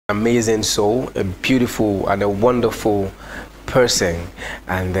amazing soul, a beautiful and a wonderful person.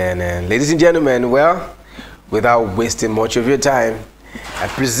 And then, ladies and gentlemen, well, without wasting much of your time, I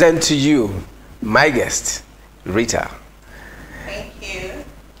present to you my guest, Rita. Thank you.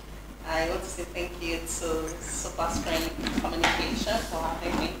 I want to say thank you to Super Strength Communication for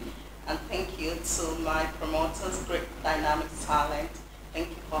having me, and thank you to my promoters, Great Dynamic Talent. Thank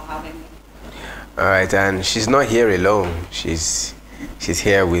you for having me. All right, and she's not here alone. She's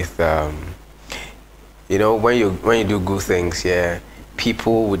here with you know, when you do good things, yeah,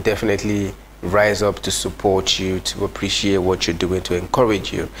 people would definitely rise up to support you, to appreciate what you're doing, to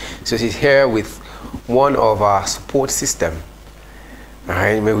encourage you. So she's here with one of our support system. All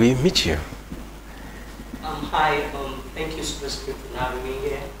right, may we meet you? Hi, thank you Super Script for having me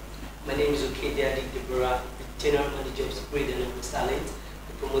here. My name is Adeyemi, the General Manager of Great Dynamic Talent,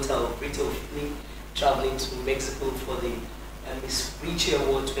 the promoter of Rita Ofili, traveling to Mexico for the Miss Richie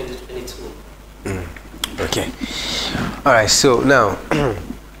Award 2022. Okay. All right. So now,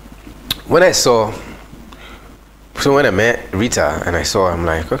 when I met Rita and I saw her, I'm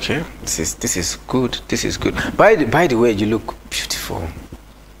like, okay, this is good. This is good. By the way, you look beautiful.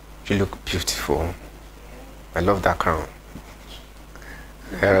 You look beautiful. I love that crown.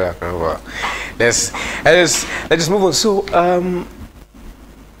 I love that crown. Wow. Let's just move on. So,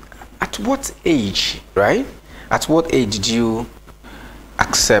 at what age, right? At what age did you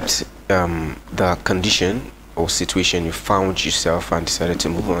accept the condition or situation you found yourself and decided to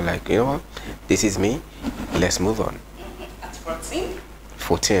move on? Like, you know what, this is me, let's move on. At 14.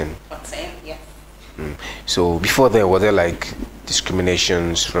 14. 14, yes. So before then, were there like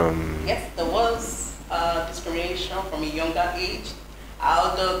discriminations from? Yes, there was discrimination from a younger age,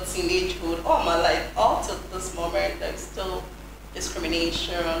 adult, teenagehood, all my life, all to this moment. There's still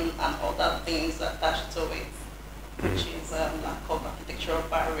discrimination and other things attached to it, which is lack of architectural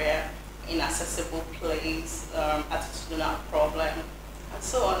barrier, inaccessible place, attitudinal problem, and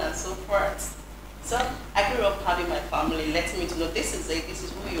so on and so forth. So I grew up having my family letting me to know this is it, this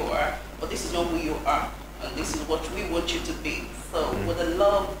is who you are, but this is not who you are, and this is what we want you to be. So with the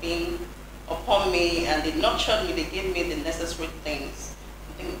love being upon me, and they nurtured me, they gave me the necessary things.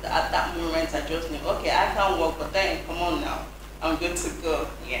 I think that at that moment I just knew, okay, I can't walk, but then come on now, I'm good to go.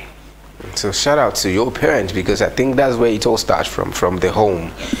 Yeah. So shout out to your parents, because I think that's where it all starts from the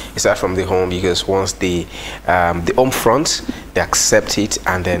home. It starts from the home, because once the home front, they accept it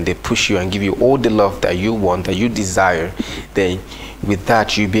and then they push you and give you all the love that you want, that you desire, then with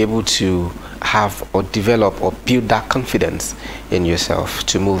that you'll be able to have or develop or build that confidence in yourself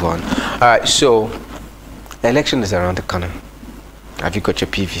to move on. All right, so election is around the corner. Have you got your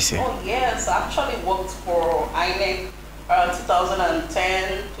PVC? Oh yes, I actually worked for INEC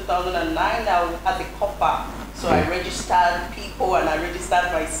 2010, 2009, I had the copper. So I registered people and I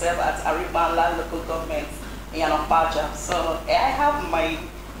registered myself at Aribala local government in Yanapaja. So I have my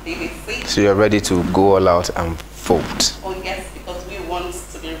DVC. So you're ready to go all out and vote? Oh yes, because we want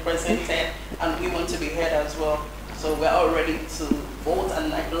to be represented and we want to be heard as well. So we're all ready to vote,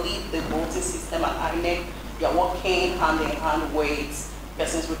 and I believe the voting system at INEC, they are working hand in hand with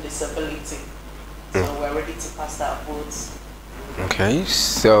persons with disability. So we're ready to cast our votes. Okay,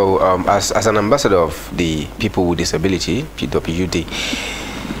 so as an ambassador of the people with disability, PWD,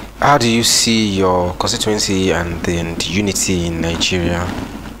 how do you see your constituency and the unity in Nigeria?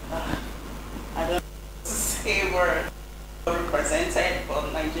 I don't know to say we're represented for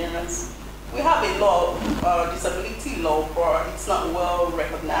Nigerians. We have a law, disability law, but it's not well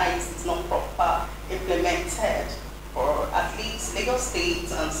recognized, it's not proper implemented. For at least Lagos State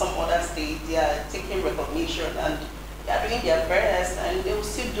and some other states, they are taking recognition and they are doing their best, and they will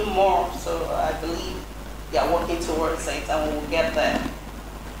still do more. So I believe they are working towards it, and we will get there.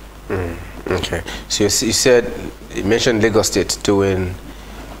 Okay. So you mentioned Lagos State doing.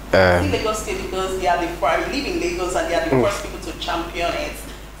 Lagos State, because they are the first. I live in Lagos, and they are the first people to champion it.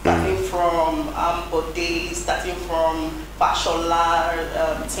 Starting from Bode, starting from Bashola,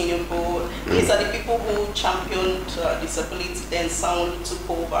 Tinubu. These are the people who championed disability, then sound took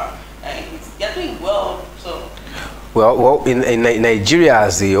over. And they're doing well. So. Well, in Nigeria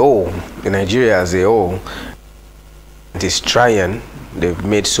as a whole, it is trying. They've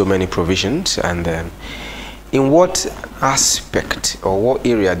made so many provisions, and then in what aspect or what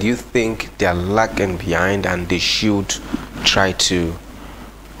area do you think they are lagging behind and they should try to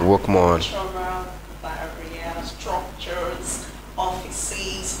work more on? Barrier, structures,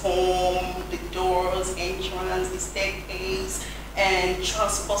 offices, home, the doors, entrance, the staircase, and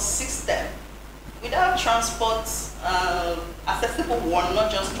transport system. Without transport, accessible one,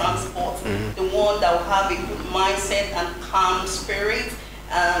 not just transport, the one that will have a good mindset and calm spirit,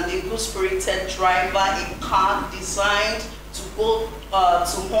 and a good-spirited driver, a car designed to go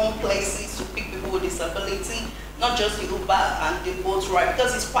to home places to pick people with disability, not just the Uber and the boat ride,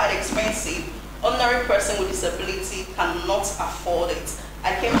 because it's quite expensive. Ordinary person with disability cannot afford it.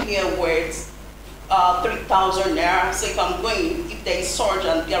 I came here with 3,000 naira, so if I'm going, if there is surge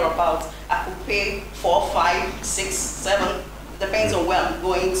and thereabouts, I could pay 4, 5, 6, 7, depends on where I'm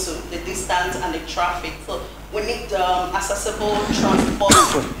going to, the distance and the traffic. So we need accessible transport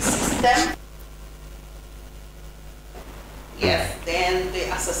system. Yes, then the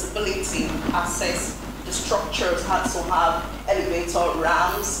accessibility, access, the structures has to have elevator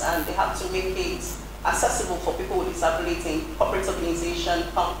ramps, and they have to make it accessible for people with disability in corporate organization,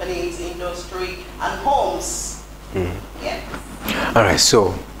 companies, industry, and homes. Yeah. All right,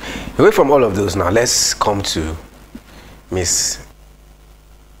 so away from all of those now, let's come to Miss.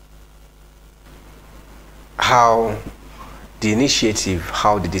 How the initiative,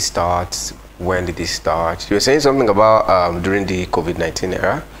 how did it start? When did it start? You were saying something about during the COVID-19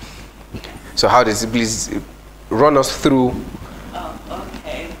 era. So how does it, please run us through?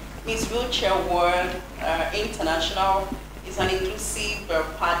 Okay. Miss Wheelchair World International is an inclusive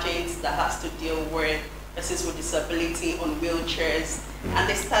pageant that has to deal with persons with disability on wheelchairs. And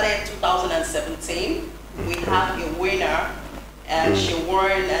they started in 2017. We have a winner, and she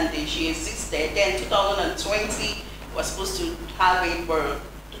won, and she existed. Then 2020, we're supposed to have it for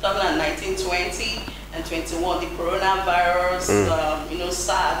 2019, 20, and 21. The coronavirus,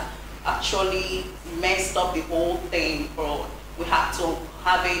 SARS actually messed up the whole thing. But we had to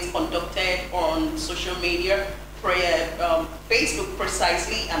have it conducted on social media, Facebook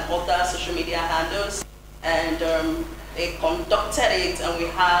precisely, and other social media handles. And they conducted it, and we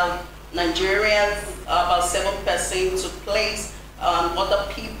have Nigerians, about 7% took place. Other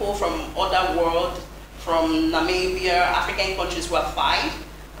people from other world, from Namibia, African countries were 5.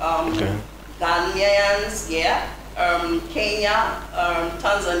 Ghanaians, Kenya,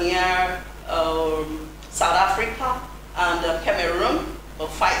 Tanzania, South Africa, and Cameroon.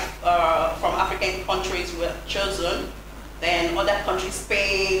 5 from African countries were chosen. Then other countries,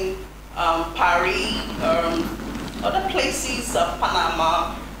 Spain, Paris, other places,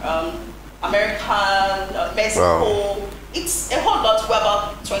 Panama, America, Mexico. Wow. It's a whole lot. We're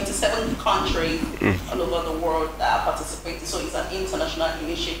about 27 countries all over the world that are participating. So it's an international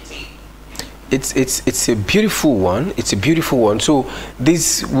initiative. It's a beautiful one. It's a beautiful one. So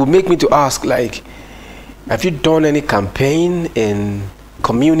this will make me to ask, like, have you done any campaign in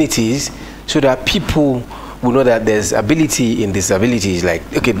communities so that people will know that there's ability in disabilities? Like,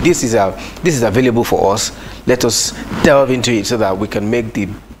 okay, this is available for us. Let us delve into it so that we can make the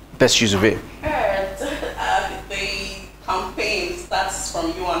best use of it. The campaign starts from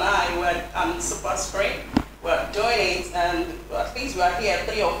you and I. I'm super straight. We're doing it, and at least we're here,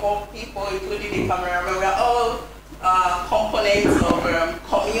 3 or 4 people, including the cameraman. We're all components of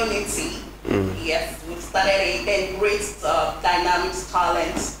community. Yes, we started it. Then Great Dynamics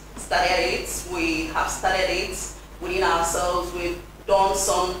Talents started it. We have started it within ourselves. We've done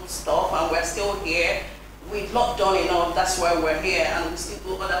some stuff, and we're still here. We've not done enough. That's why we're here, and we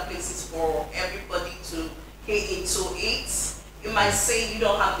still go other places for everybody to get into it. You might say you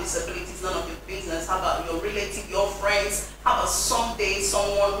don't have disabilities, none of your business. How about your relative, your friends? How about someday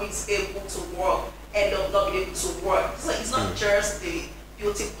someone who is able to work end up not being able to work? So it's not just the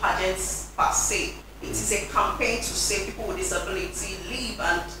beauty pageants per se. It is a campaign to say people with disability live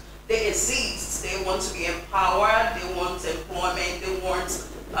and they exist. They want to be empowered. They want employment. They want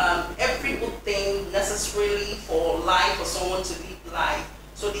every good thing necessarily for life, for someone to live life.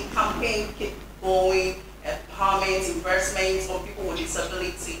 So the campaign keeps going. Empowerment, investments for people with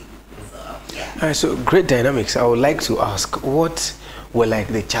disability. So, yeah. All right, so Great Dynamics, I would like to ask, what were like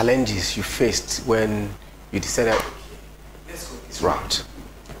the challenges you faced when you decided, let's go this route?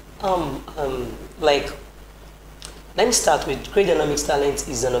 Let me start with Great Dynamics Talent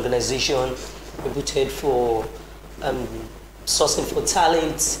is an organization devoted for sourcing for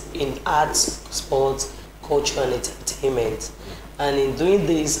talent in arts, sports, culture, and entertainment. And in doing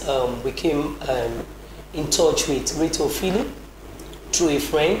this, we came in touch with Rita Ofili through a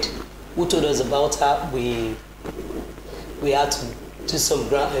friend who told us about her. We had to do some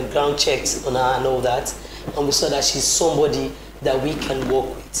ground checks on her and all that, and we saw that she's somebody that we can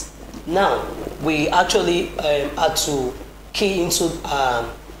work with. Now, we actually had to key into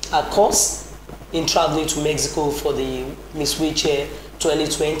a course in traveling to Mexico for the Miss Wheelchair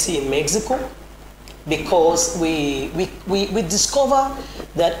 2020 in Mexico, because we discover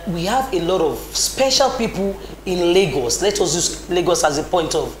that we have a lot of special people in Lagos. Let us use Lagos as a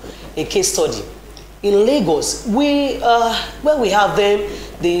point of a case study. in Lagos, when we have them,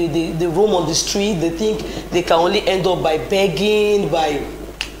 they roam on the street. They think they can only end up by begging, by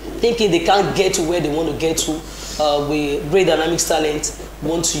thinking they can't get to where they want to get to. We Great Dynamics Talent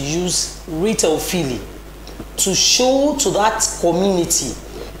want to use Rita Ofili to show to that community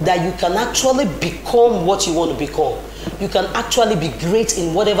that you can actually become what you want to become. You can actually be great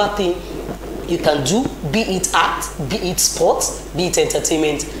in whatever thing you can do, be it art, be it sports, be it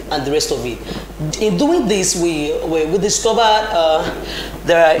entertainment, and the rest of it. In doing this, we discovered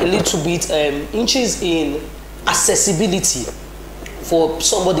there are a little bit inches in accessibility for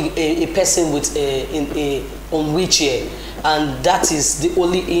somebody, a person with on wheelchair, and that is the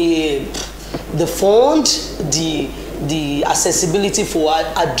only the fund, the accessibility for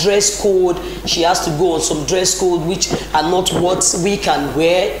a dress code. She has to go on some dress code which are not what we can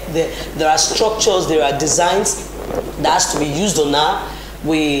wear. There are structures, there are designs that has to be used on her.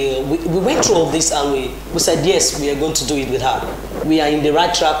 We went through all this and we said yes, we are going to do it with her. We are in the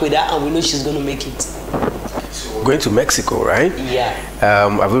right track with her and we know she's going to make it. So going to Mexico, right? Yeah.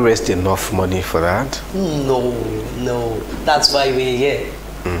 Have we raised enough money for that? No. That's why we're here.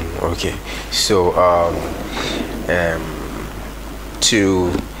 Okay. So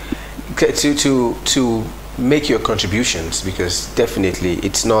to make your contributions, because definitely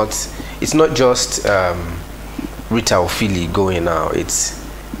it's not just Rita Ofili going now, it's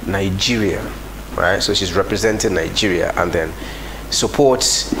Nigeria, right? So she's representing Nigeria, and then support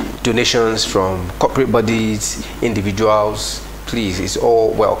donations from corporate bodies, individuals, please, it's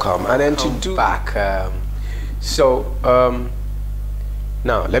all welcome. And then to do back,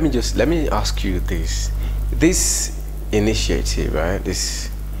 now let me ask you this initiative, right? Is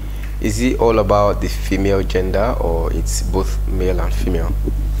it all about the female gender, or it's both male and female?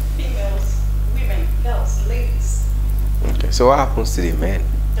 Females, women, girls, ladies. Okay, so what happens to the men?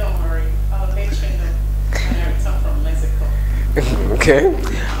 Don't worry, I'll let you know when I return from Mexico. Okay,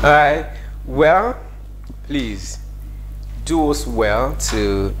 all right. Well, please do us well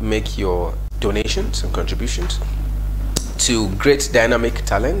to make your donations and contributions to Great Dynamic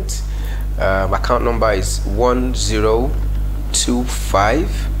Talent. Account number is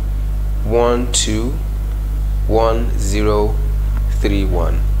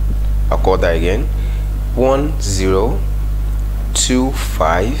 1025121031. I'll call that again.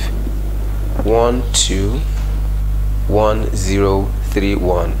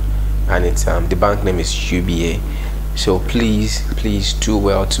 1025121031, and it's the bank name is UBA. So please do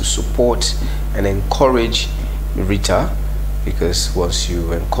well to support and encourage Rita, because once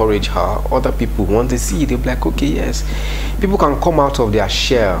you encourage her, other people want to see. They'll be like, okay, yes, people can come out of their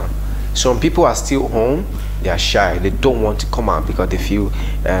shell. Some people are still home, they are shy, they don't want to come out because they feel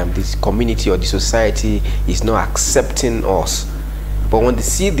this community or the society is not accepting us. But when they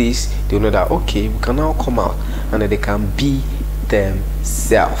see this, they'll know that okay, we can now come out and that they can be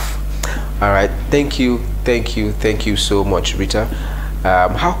themselves. All right, thank you so much, Rita.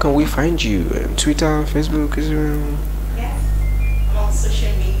 How can we find you? Twitter, Facebook? Yes, I'm on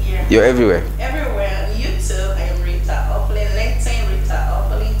social media. You're everywhere? Everywhere. YouTube, I am Rita Ofili. LinkedIn, Rita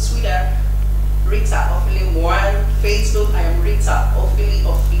Ofili. Twitter, Rita Ofili 1. Facebook, I am Rita Ofili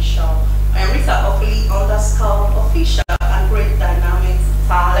Official. I am Rita Ofili _official, and Great Dynamics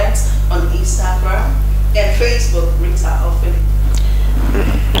Talent on Instagram. Then Facebook, Rita Ofili.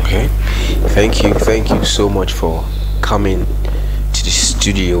 Okay, thank you so much for coming to the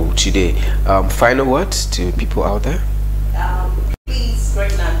studio today. Final words to people out there? Please,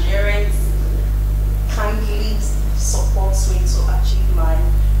 great Nigerians, kindly support me to achieve my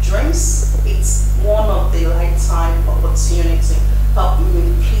dreams. It's one of the lifetime opportunity. Help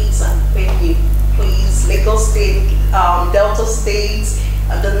me, please, and beg you, please. Lagos State, Delta States,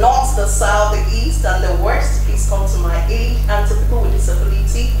 the North, the South, the East, and the West, please come to my aid. And to people with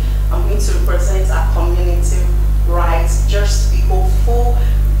disability, I'm going to represent our community rights. Just be hopeful,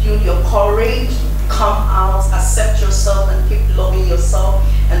 build your courage, come out, accept yourself, and keep loving yourself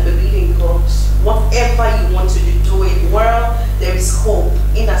and believe in God. Whatever you want to do it well. There is hope.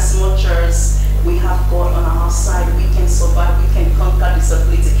 In as much as we have God on our side, we can survive, we can conquer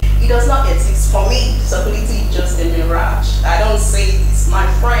disability. It does not exist. For me, disability is just a mirage. I don't say it's my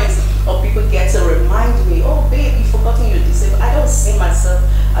friends or people get to remind me, oh babe, you've forgotten you're disabled. I don't see myself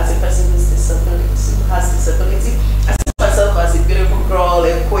as a person who has disability. I see myself as a beautiful girl,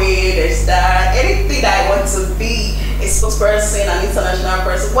 a queen, a star, anything that I want to be, a spokesperson, an international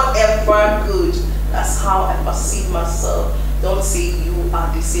person, whatever good. That's how I perceive myself. Don't say you are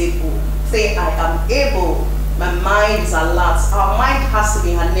disabled. Say I am able. My mind is alert. Our mind has to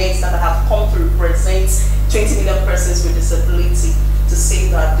be harnessed, that I have come to represent 20 million persons with disability, to say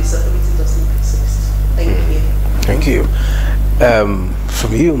that disability does not exist. Thank you. Thank you.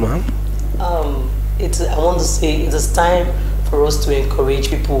 From you, ma'am. I want to say it is time for us to encourage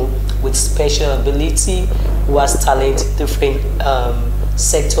people with special ability who has talent in different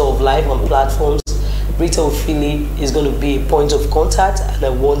sector of life on platforms. Rita Ofili is going to be a point of contact, and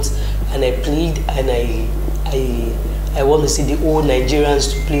I plead, and I want to see the whole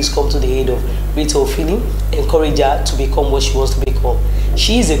Nigerians to please come to the aid of Rita Ofili, encourage her to become what she wants to become.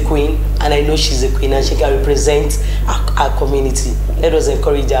 She is a queen, and I know she's a queen, and she can represent our community. Let us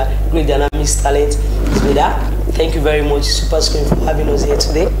encourage her. Great dynamics talent is with her. Thank you very much, Super Screen, for having us here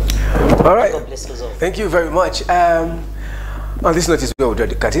today. All right. God bless us all. Thank you very much. On this note is where we'll draw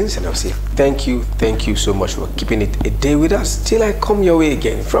the curtains, and I'll say thank you so much for keeping it a day with us till I come your way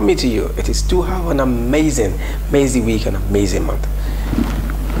again. From me to you, it is to have an amazing week, an amazing month.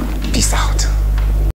 Peace out.